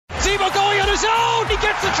now going on his own. He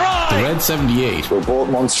gets the try. The Red 78. We're both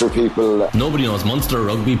Munster people. Nobody knows Munster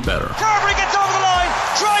rugby better. Carberry gets over the line.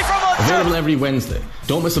 Try from Munster. Available every Wednesday.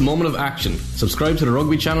 Don't miss a moment of action. Subscribe to the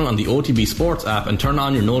Rugby channel on the OTB Sports app and turn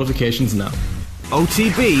on your notifications now.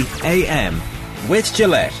 OTB AM with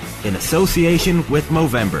Gillette in association with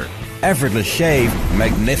Movember. Effortless shave,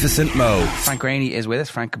 magnificent Mo. Frank Rainey is with us.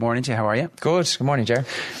 Frank, good morning to you. How are you? Good morning, Ger.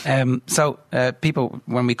 People,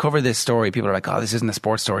 when we cover this story, people are like, oh, this isn't a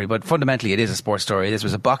sports story. But fundamentally, it is a sports story. This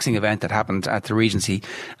was a boxing event that happened at the Regency,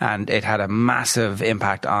 and it had a massive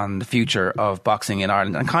impact on the future of boxing in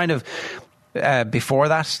Ireland. And kind of before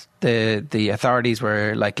that, the authorities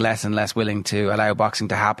were like less and less willing to allow boxing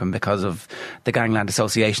to happen because of the gangland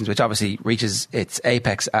associations, which obviously reaches its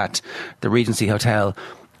apex at the Regency Hotel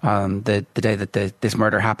on the day that this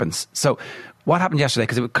murder happens. So what happened yesterday?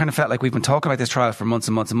 Because it kind of felt like we've been talking about this trial for months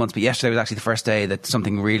and months and months, but yesterday was actually the first day that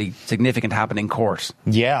something really significant happened in court.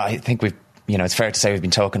 Yeah, I think it's fair to say we've been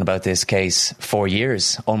talking about this case for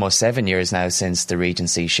years, almost 7 years now since the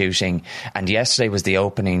Regency shooting. And yesterday was the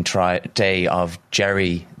opening day of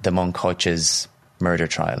Gerry the Monk Hutch's murder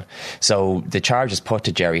trial. So the charge is put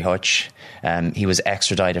to Gerry Hutch. He was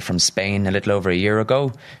extradited from Spain a little over a year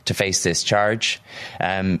ago to face this charge.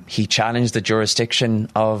 He challenged the jurisdiction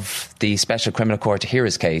of the Special Criminal Court to hear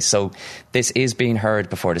his case. So this is being heard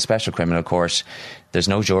before the Special Criminal Court. There's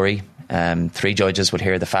no jury. 3 judges will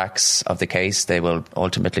hear the facts of the case. They will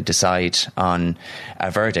ultimately decide on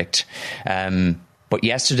a verdict. But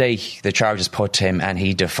yesterday, the charges put to him and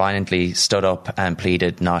he defiantly stood up and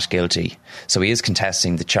pleaded not guilty. So he is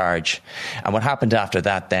contesting the charge. And what happened after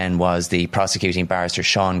that then was the prosecuting barrister,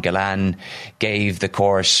 Sean Gillan, gave the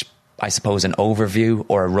court, I suppose, an overview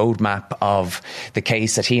or a roadmap of the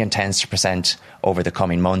case that he intends to present over the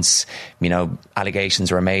coming months. Allegations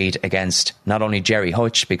were made against not only Gerry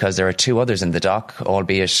Hutch, because there are 2 others in the dock,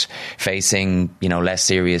 albeit facing, less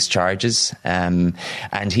serious charges. And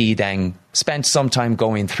he then spent some time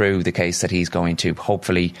going through the case that he's going to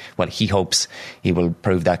he hopes he will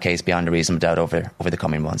prove that case beyond a reasonable doubt over the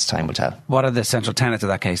coming months. Time will tell. What are the central tenets of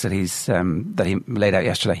that case that he laid out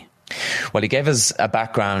yesterday? Well, he gave us a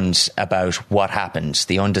background about what happened,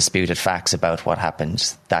 the undisputed facts about what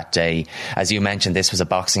happened that day. As you mentioned, this was a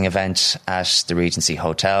boxing event at the Regency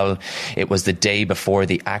Hotel. It was the day before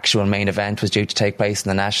the actual main event was due to take place in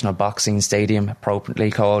the National Boxing Stadium, appropriately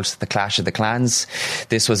called the Clash of the Clans.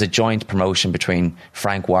 This was a joint promotion between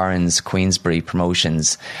Frank Warren's Queensberry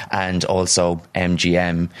Promotions and also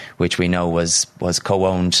MGM, which we know was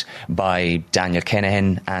co-owned by Daniel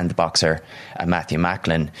Kinahan and the boxer Matthew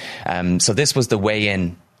Macklin. So this was the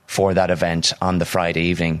weigh-in for that event on the Friday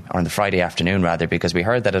evening, or on the Friday afternoon rather, because we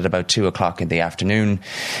heard that at about 2:00 in the afternoon,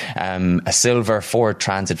 a silver Ford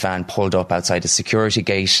Transit van pulled up outside a security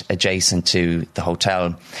gate adjacent to the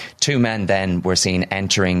hotel. 2 men then were seen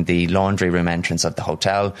entering the laundry room entrance of the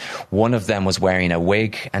hotel. One of them was wearing a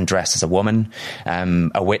wig and dressed as a woman.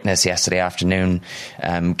 A witness yesterday afternoon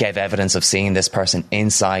gave evidence of seeing this person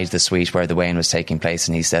inside the suite where the weigh-in was taking place,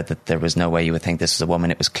 and he said that there was no way you would think this was a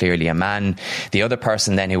woman. It was clearly a man. The other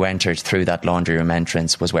person then who entered through that laundry room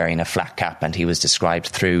entrance was wearing a flat cap, and he was described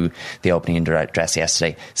through the opening address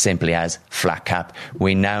yesterday simply as flat cap.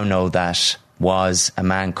 We now know that was a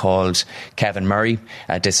man called Kevin Murray,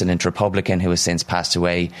 a dissident Republican who has since passed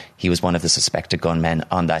away. He was one of the suspected gunmen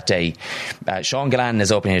on that day. Sean Gillan in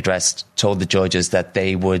his opening address told the judges that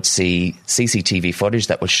they would see CCTV footage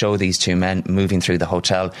that would show these 2 men moving through the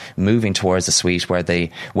hotel, moving towards the suite where the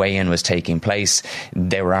weigh-in was taking place.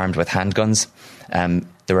 They were armed with handguns.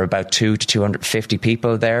 There were about 200 to 250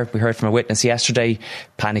 people there. We heard from a witness yesterday.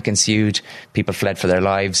 Panic ensued. People fled for their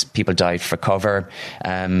lives. People dived for cover.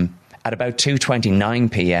 At about 2:29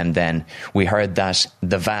 p.m. then, we heard that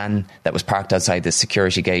the van that was parked outside the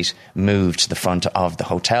security gate moved to the front of the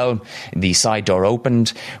hotel. The side door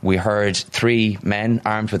opened. We heard 3 men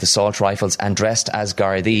armed with assault rifles and dressed as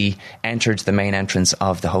Gardaí entered the main entrance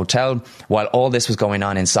of the hotel. While all this was going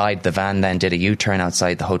on inside, the van then did a U-turn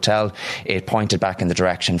outside the hotel. It pointed back in the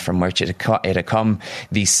direction from which it had come.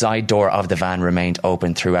 The side door of the van remained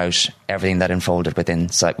open throughout everything that unfolded within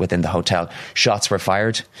the hotel. Shots were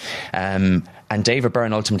fired. And David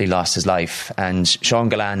Byrne ultimately lost his life. And Sean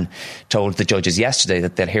Gillan told the judges yesterday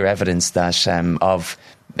that they'll hear evidence that of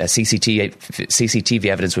CCTV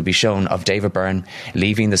evidence would be shown of David Byrne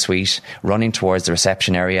leaving the suite, running towards the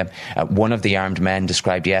reception area. One of the armed men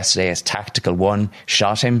described yesterday as Tactical 1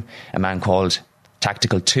 shot him. A man called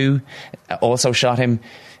Tactical 2 also shot him.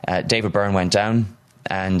 David Byrne went down.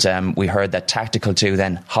 And we heard that Tactical 2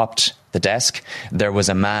 then hopped the desk. There was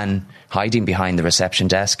a man hiding behind the reception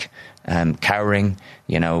desk, cowering,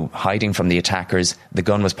 hiding from the attackers. The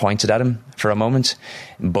gun was pointed at him for a moment,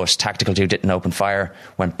 but Tactical 2 didn't open fire,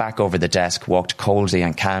 went back over the desk, walked coldly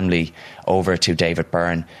and calmly over to David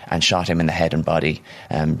Byrne and shot him in the head and body.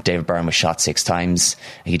 David Byrne was shot 6 times.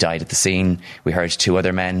 He died at the scene. We heard 2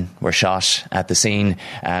 other men were shot at the scene,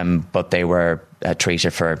 but they were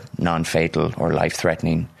treated for non-fatal or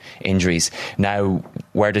life-threatening injuries. Now,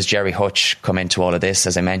 where does Gerry Hutch come into all of this?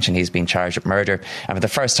 As I mentioned, he's been charged with murder. And for the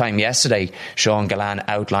first time yesterday, Sean Gillane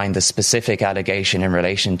outlined the specific allegation in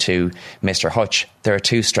relation to Mr. Hutch. There are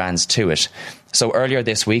 2 strands to it. So earlier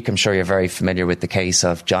this week, I'm sure you're very familiar with the case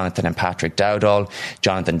of Jonathan and Patrick Dowdall.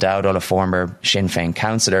 Jonathan Dowdall, a former Sinn Féin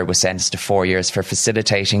councillor, was sentenced to 4 years for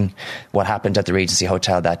facilitating what happened at the Regency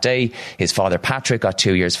Hotel that day. His father, Patrick, got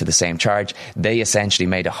 2 years for the same charge. They essentially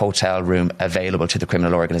made a hotel room available to the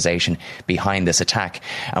criminal organisation behind this attack.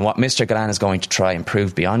 And what Mr. Gillane is going to try and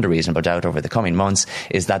prove beyond a reasonable doubt over the coming months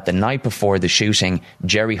is that the night before the shooting,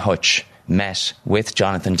 Gerry Hutch met with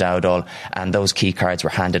Jonathan Dowdall and those key cards were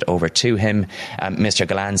handed over to him. Mr.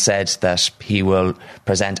 Gillane said that he will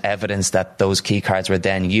present evidence that those key cards were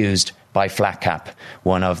then used by Flat Cap,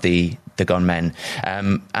 one of the gunmen.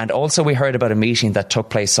 And also we heard about a meeting that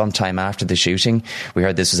took place sometime after the shooting. We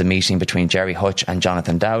heard this was a meeting between Gerry Hutch and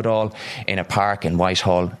Jonathan Dowdall in a park in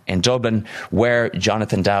Whitehall in Dublin, where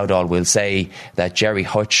Jonathan Dowdall will say that Gerry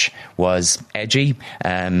Hutch was edgy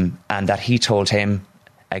and that he told him,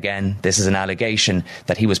 again, this is an allegation,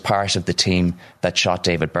 that he was part of the team that shot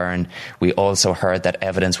David Byrne. We also heard that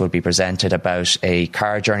evidence will be presented about a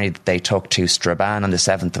car journey that they took to Strabane on the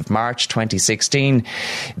 7th of March 2016.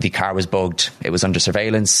 The car was bugged. It was under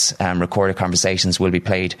surveillance. Recorded conversations will be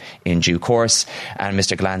played in due course. And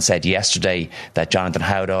Mr. Gillane said yesterday that Jonathan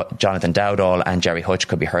Dowdall and Gerry Hutch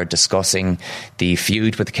could be heard discussing the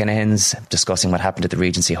feud with the Kinahans, discussing what happened at the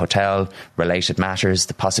Regency Hotel, related matters,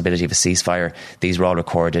 the possibility of a ceasefire. These were all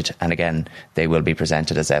recorded. And again, they will be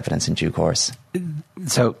presented as evidence in due course.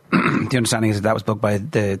 So the understanding is that was booked by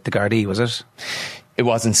the Gardaí, was it? It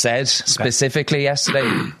wasn't said specifically yesterday.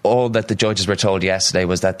 All that the judges were told yesterday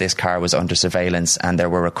was that this car was under surveillance and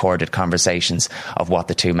there were recorded conversations of what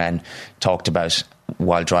the 2 men talked about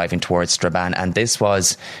while driving towards Strabane. And this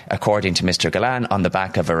was, according to Mr. Gillane, on the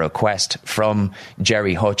back of a request from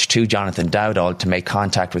Gerry Hutch to Jonathan Dowdall to make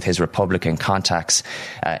contact with his Republican contacts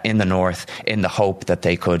in the north in the hope that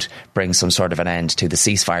they could bring some sort of an end to the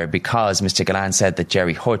ceasefire, because Mr. Gillane said that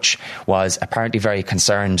Gerry Hutch was apparently very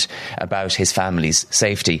concerned about his family's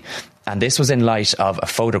safety. And this was in light of a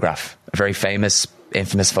photograph, a very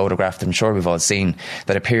infamous photograph that I'm sure we've all seen,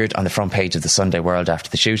 that appeared on the front page of the Sunday World after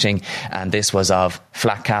the shooting. And this was of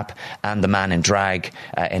Flat Cap and the man in drag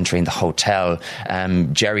entering the hotel.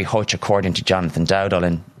 Gerry Hutch, according to Jonathan Dowdall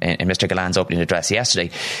in Mr. Gillane's opening address yesterday,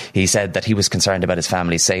 he said that he was concerned about his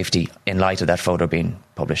family's safety in light of that photo being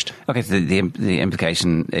published. Okay, so the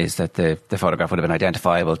implication is that the photograph would have been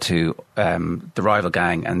identifiable to the rival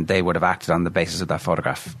gang and they would have acted on the basis of that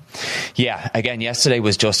photograph. Yeah, again, yesterday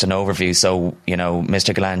was just an overview, so,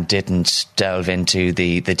 Mr. Gillane didn't delve into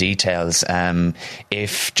the details.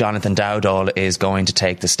 If Jonathan Dowdall is going to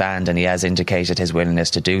take the stand, and he has indicated his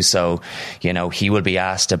willingness to do so, he will be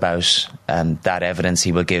asked about that evidence.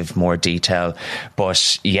 He will give more detail.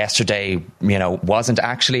 But yesterday, wasn't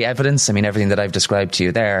actually evidence. I mean, everything that I've described to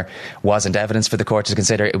you there wasn't evidence for the court to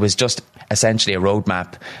consider. It was just essentially a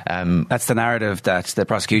roadmap. That's the narrative that the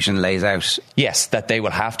prosecution lays out. Yes, that they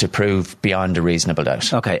will have to prove beyond a reasonable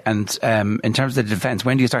doubt. Okay, and in terms of the defence,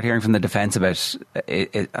 when do you start hearing from the defence about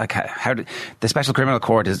how the Special Criminal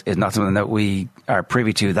Court is not something that we are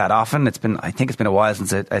privy to that often? I think it's been a while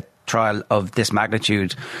since a trial of this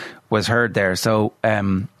magnitude was heard there. So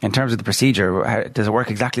in terms of the procedure, does it work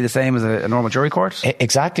exactly the same as a normal jury court?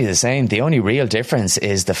 Exactly the same. The only real difference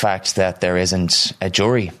is the fact that there isn't a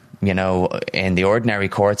jury. In the ordinary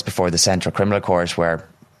courts before the Central Criminal Court, where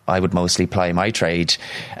I would mostly ply my trade,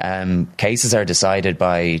 cases are decided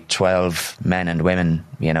by 12 men and women,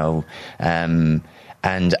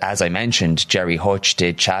 and as I mentioned, Gerry Hutch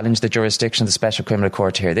did challenge the jurisdiction of the Special Criminal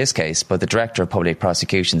Court to hear this case, but the Director of Public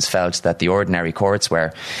Prosecutions felt that the ordinary courts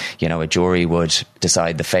where, a jury would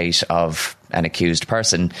decide the fate of an accused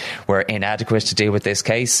person were inadequate to deal with this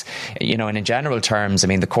case. And in general terms, I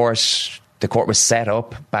mean, the court was set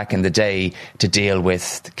up back in the day to deal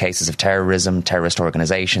with cases of terrorism, terrorist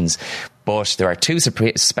organisations. But there are two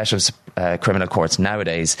special criminal courts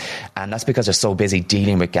nowadays, and that's because they're so busy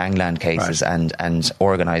dealing with gangland cases and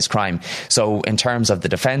organised crime. So in terms of the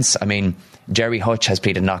defence, I mean, Gerry Hutch has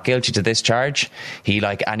pleaded not guilty to this charge. He,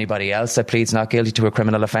 like anybody else that pleads not guilty to a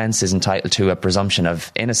criminal offence, is entitled to a presumption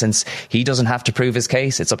of innocence. He doesn't have to prove his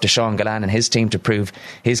case. It's up to Sean Gillan and his team to prove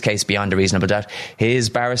his case beyond a reasonable doubt. His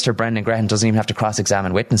barrister, Brendan Grehan, doesn't even have to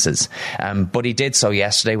cross-examine witnesses. But he did so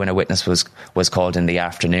yesterday when a witness was called in the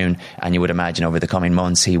afternoon, and you would imagine over the coming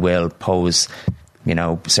months he will pose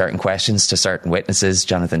certain questions to certain witnesses,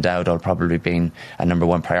 Jonathan Dowdall probably being a number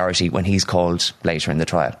one priority when he's called later in the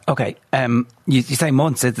trial. Okay, you say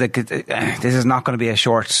months. This is not going to be a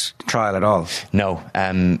short trial at all. No,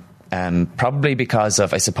 probably because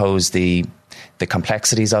of, I suppose, the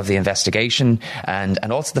complexities of the investigation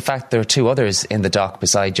and also the fact there are two others in the dock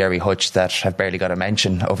beside Gerry Hutch that have barely got a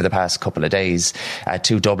mention over the past couple of days.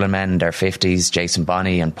 Two Dublin men in their 50s, Jason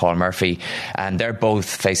Bonney and Paul Murphy, and they're both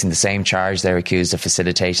facing the same charge. They're accused of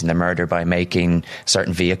facilitating the murder by making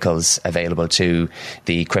certain vehicles available to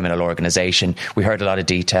the criminal organisation. We heard a lot of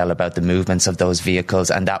detail about the movements of those vehicles,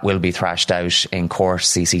 and that will be thrashed out in court.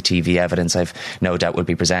 CCTV evidence, I've no doubt, will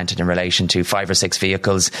be presented in relation to 5 or 6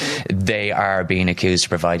 vehicles. They are being accused of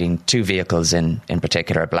providing 2 vehicles in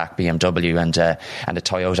particular, a black BMW and a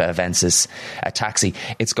Toyota Avensis, a taxi.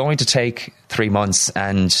 It's going to take 3 months,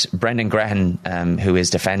 and Brendan Grehan, who is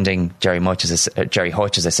defending Gerry Hutch,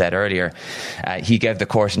 as I said earlier, he gave the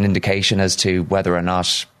court an indication as to whether or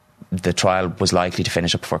not the trial was likely to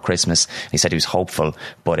finish up before Christmas. He said he was hopeful,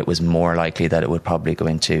 but it was more likely that it would probably go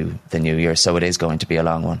into the new year. So it is going to be a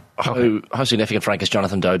long one. How significant, Frank, is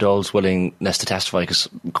Jonathan Dowdall's willingness to testify? Because,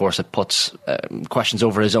 of course, it puts questions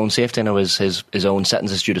over his own safety. I know his own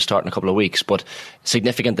sentence is due to start in a couple of weeks, but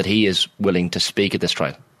significant that he is willing to speak at this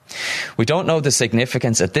trial. We don't know the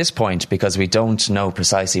significance at this point because we don't know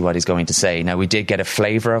precisely what he's going to say. Now, we did get a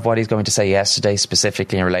flavour of what he's going to say yesterday,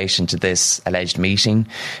 specifically in relation to this alleged meeting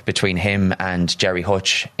between him and Gerry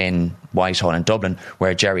Hutch in Whitehall in Dublin,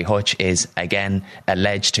 where Gerry Hutch is again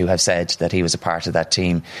alleged to have said that he was a part of that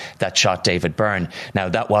team that shot David Byrne. Now,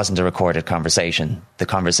 that wasn't a recorded conversation. The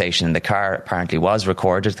conversation in the car apparently was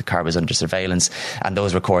recorded. The car was under surveillance, and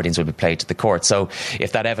those recordings will be played to the court. So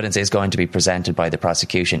if that evidence is going to be presented by the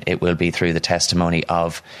prosecution, it will be through the testimony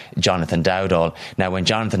of Jonathan Dowdall. Now, when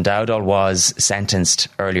Jonathan Dowdall was sentenced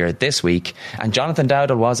earlier this week, and Jonathan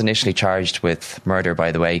Dowdall was initially charged with murder,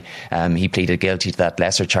 by the way, he pleaded guilty to that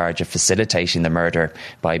lesser charge of facilitating the murder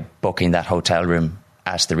by booking that hotel room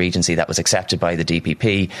at the Regency. That was accepted by the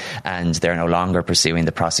DPP, and they're no longer pursuing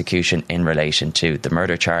the prosecution in relation to the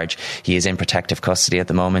murder charge. He is in protective custody at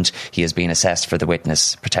the moment. He is being assessed for the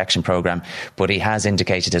witness protection programme, but he has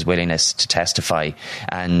indicated his willingness to testify.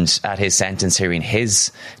 And at his sentence hearing,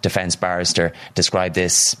 his defence barrister described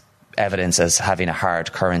this evidence as having a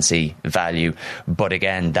hard currency value, but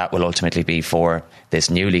again, that will ultimately be for this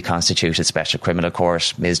newly constituted Special Criminal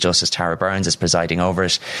Court. Ms. Justice Tara Burns is presiding over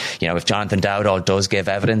it. If Jonathan Dowdall does give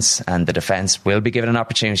evidence, and the defence will be given an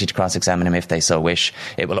opportunity to cross-examine him if they so wish,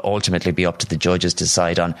 it will ultimately be up to the judges to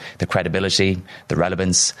decide on the credibility, the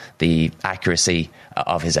relevance, the accuracy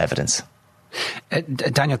of his evidence.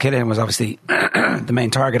 Daniel Kinahan was obviously the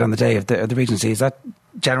main target on the day of the Regency. Is that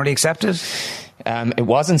generally accepted? It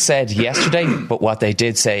wasn't said yesterday, but what they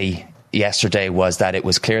did say yesterday was that it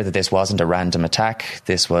was clear that this wasn't a random attack.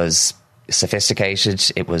 This was sophisticated.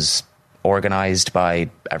 It was organised by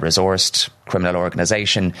a resourced criminal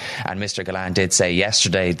organisation. And Mr. Gillan did say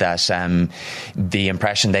yesterday that the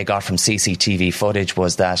impression they got from CCTV footage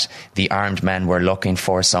was that the armed men were looking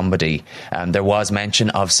for somebody. There was mention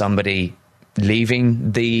of somebody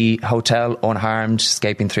leaving the hotel unharmed,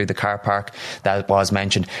 escaping through the car park. That was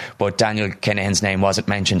mentioned, but Daniel Kinahan's name wasn't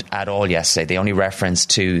mentioned at all yesterday. The only reference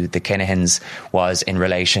to the Kinahans was in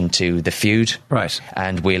relation to the feud. Right.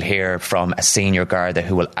 And we'll hear from a senior Garda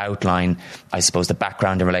who will outline, I suppose, the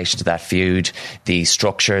background in relation to that feud, the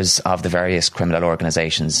structures of the various criminal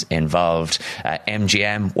organisations involved.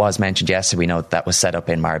 MGM was mentioned yesterday. We know that was set up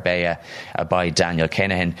in Marbella by Daniel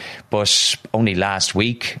Kinahan, but only last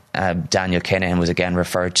week Daniel Kinahan was again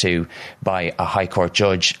referred to by a High Court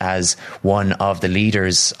judge as one of the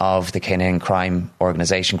leaders of the Kinahan crime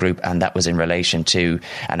organisation group, and that was in relation to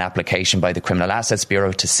an application by the Criminal Assets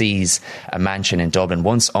Bureau to seize a mansion in Dublin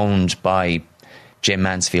once owned by Jim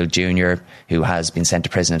Mansfield Jr., who has been sent to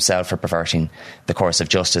prison himself for perverting the course of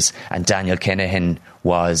justice. And Daniel Kinahan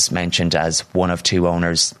was mentioned as one of two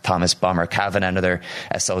owners. Thomas Bomber Cavan, another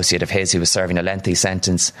associate of his who was serving a lengthy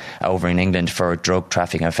sentence over in England for drug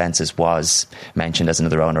trafficking offences, was mentioned as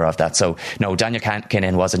another owner of that. So no, Daniel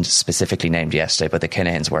Kinahan wasn't specifically named yesterday, but the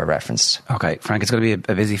Kinahans were referenced. Okay, Frank, it's going to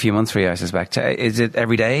be a busy few months for you, I suspect. Is it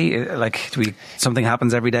every day? Like, something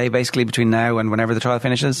happens every day, basically, between now and whenever the trial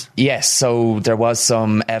finishes? Yes, so there was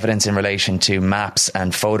some evidence in relation to maps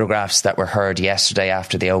and photographs that were heard yesterday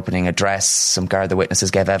after the opening address. Some Garda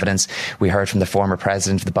witnesses gave evidence. We heard from the former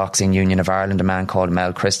president of the Boxing Union of Ireland, a man called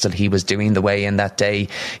Mel Crystal. He was doing the weigh-in that day.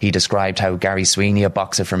 He described how Gary Sweeney, a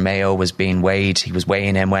boxer from Mayo, was being weighed. He was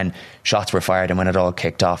weighing him when shots were fired and when it all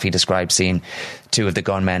kicked off. He described seeing two of the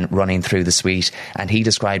gunmen running through the suite, and he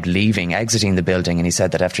described exiting the building, and he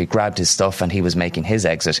said that after he grabbed his stuff and he was making his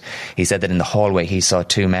exit, he said that in the hallway he saw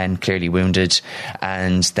two men clearly wounded,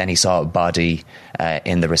 and then he saw a body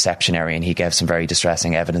in the reception area, and he gave some very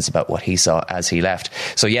distressing evidence about what he saw as he left.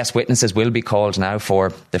 So yes, witnesses will be called now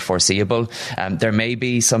for the foreseeable. There may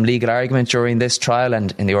be some legal argument during this trial,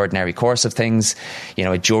 and in the ordinary course of things,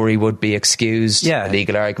 a jury would be excused. Yeah. A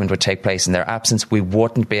legal argument would take place in their absence. We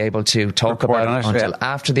wouldn't be able to talk Report about it until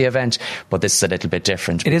after the event, but this is a little bit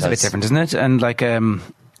different. It is a bit different, isn't it? And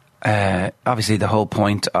obviously the whole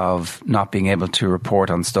point of not being able to report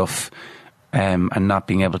on stuff and not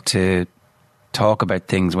being able to talk about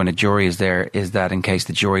things when a jury is there is that in case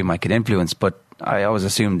the jury might get influenced. But I always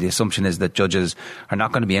assume the assumption is that judges are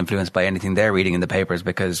not going to be influenced by anything they're reading in the papers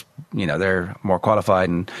because, they're more qualified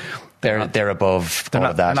and they're above all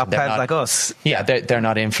of that. They're not plebs like us. Yeah, they're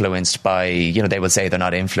not influenced by, they would say they're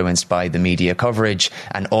not influenced by the media coverage,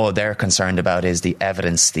 and all they're concerned about is the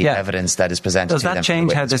evidence that is presented to them. Does that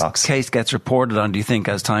change how this case gets reported on, do you think,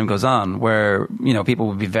 as time goes on, where, people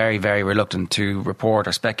would be very, very reluctant to report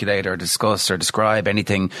or speculate or discuss or describe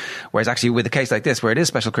anything, whereas actually with a case like this, where it is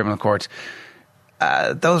special criminal court,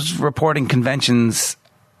 those reporting conventions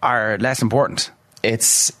are less important?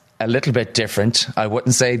 It's a little bit different. I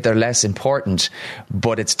wouldn't say they're less important,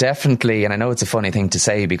 but it's definitely, and I know it's a funny thing to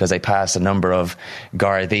say because I passed a number of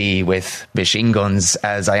Gardaí with machine guns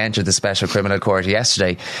as I entered the special criminal court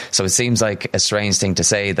yesterday, so it seems like a strange thing to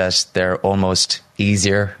say that they're almost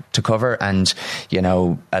easier to cover and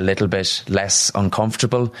a little bit less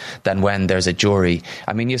uncomfortable than when there's a jury.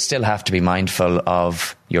 I mean, you still have to be mindful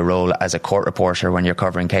of your role as a court reporter when you're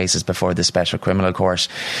covering cases before the special criminal court.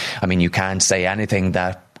 I mean, you can't say anything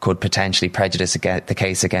that could potentially prejudice the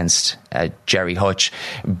case against Gerry Hutch,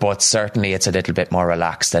 but certainly it's a little bit more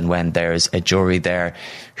relaxed than when there's a jury there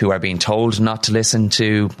who are being told not to listen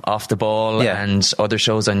to Off the Ball and other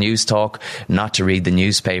shows on News Talk, not to read the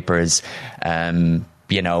newspapers,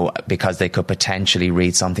 because they could potentially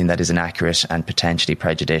read something that is inaccurate and potentially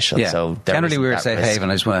prejudicial. Yeah. So generally we're a safe haven.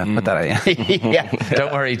 I just want to put that out. Yeah,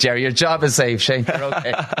 don't worry, Jerry, your job is safe. Shane, you're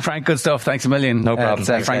okay. Frank, good stuff. Thanks a million. No problem.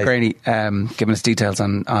 It's Frank Graney giving us details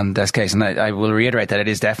on this case, and I will reiterate that it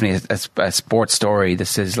is definitely a sports story.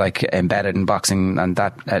 This is like embedded in boxing, and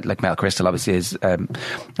that like Mel Crystal obviously is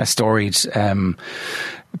a storied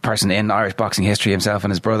person in Irish boxing history himself,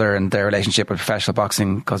 and his brother, and their relationship with professional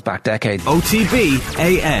boxing goes back decades. OTB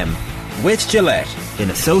AM with Gillette in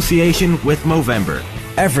association with Movember.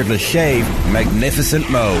 Effortless shave, magnificent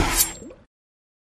Mo.